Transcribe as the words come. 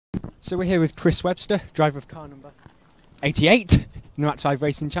So we're here with Chris Webster, driver of car number 88 in the MaX5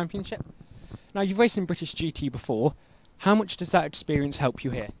 Racing Championship. Now, you've raced in British GT before. How much does that experience help you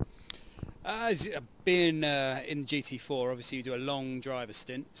here? Being in GT4, obviously you do a long driver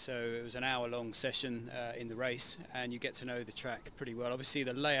stint, so it was an hour-long session in the race, and you get to know the track pretty well. Obviously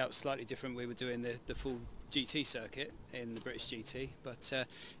the layout's slightly different. We were doing the full GT circuit in the British GT, but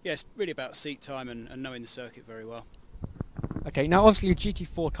yeah, it's really about seat time and knowing the circuit very well. Okay, now obviously your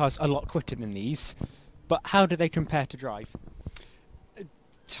GT4 car's a lot quicker than these, but how do they compare to drive?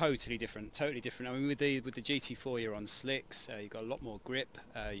 Totally different, totally different. I mean, with the GT4, you're on slicks. You've got a lot more grip.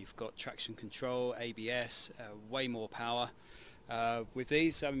 You've got traction control, ABS, way more power. With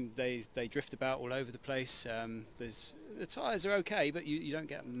these, they drift about all over the place. The tyres are okay, but you don't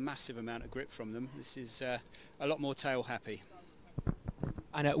get a massive amount of grip from them. This is a lot more tail happy.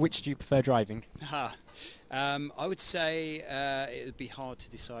 And which do you prefer driving? I would say it would be hard to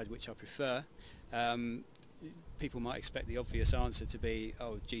decide which I prefer. People might expect the obvious answer to be,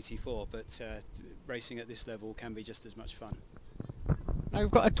 oh, GT4, but racing at this level can be just as much fun. Now,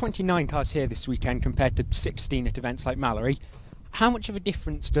 we've got 29 cars here this weekend compared to 16 at events like Mallory. How much of a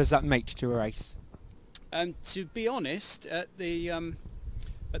difference does that make to a race? To be honest, at the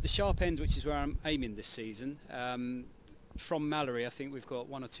sharp end, which is where I'm aiming this season, from Mallory, I think we've got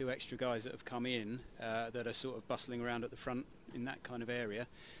one or two extra guys that have come in that are sort of bustling around at the front in that kind of area,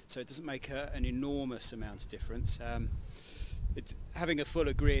 so it doesn't make an enormous amount of difference. Having a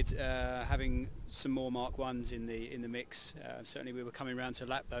fuller grid, having some more Mark 1s in the mix, certainly we were coming around to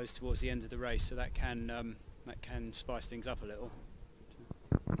lap those towards the end of the race, so that can spice things up a little.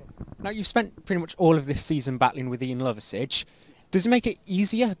 Now, you've spent pretty much all of this season battling with Ian Loversage. Does it make it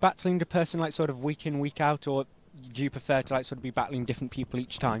easier battling the person like sort of week in, week out, or do you prefer to like sort of be battling different people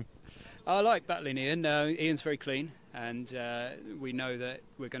each time? I like battling Ian. Ian's very clean, and we know that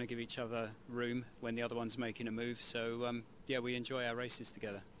we're going to give each other room when the other one's making a move. So yeah, we enjoy our races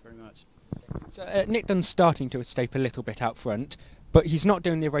together very much. So Nick Dunn's starting to escape a little bit out front, but he's not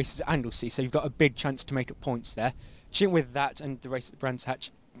doing the races at Anglesey, so you've got a big chance to make up points there. Do you think with that and the race at the Brands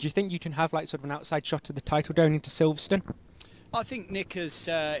Hatch, do you think you can have like sort of an outside shot at the title going into Silverstone? I think Nick is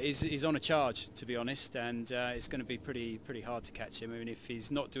on a charge, to be honest, and it's going to be pretty hard to catch him. I mean, if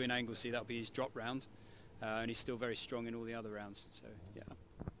he's not doing Anglesey, that'll be his drop round, and he's still very strong in all the other rounds. So yeah,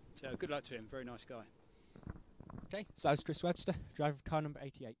 so good luck to him. Very nice guy. Okay, so that was Chris Webster, driver of car number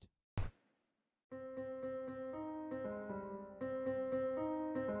 88.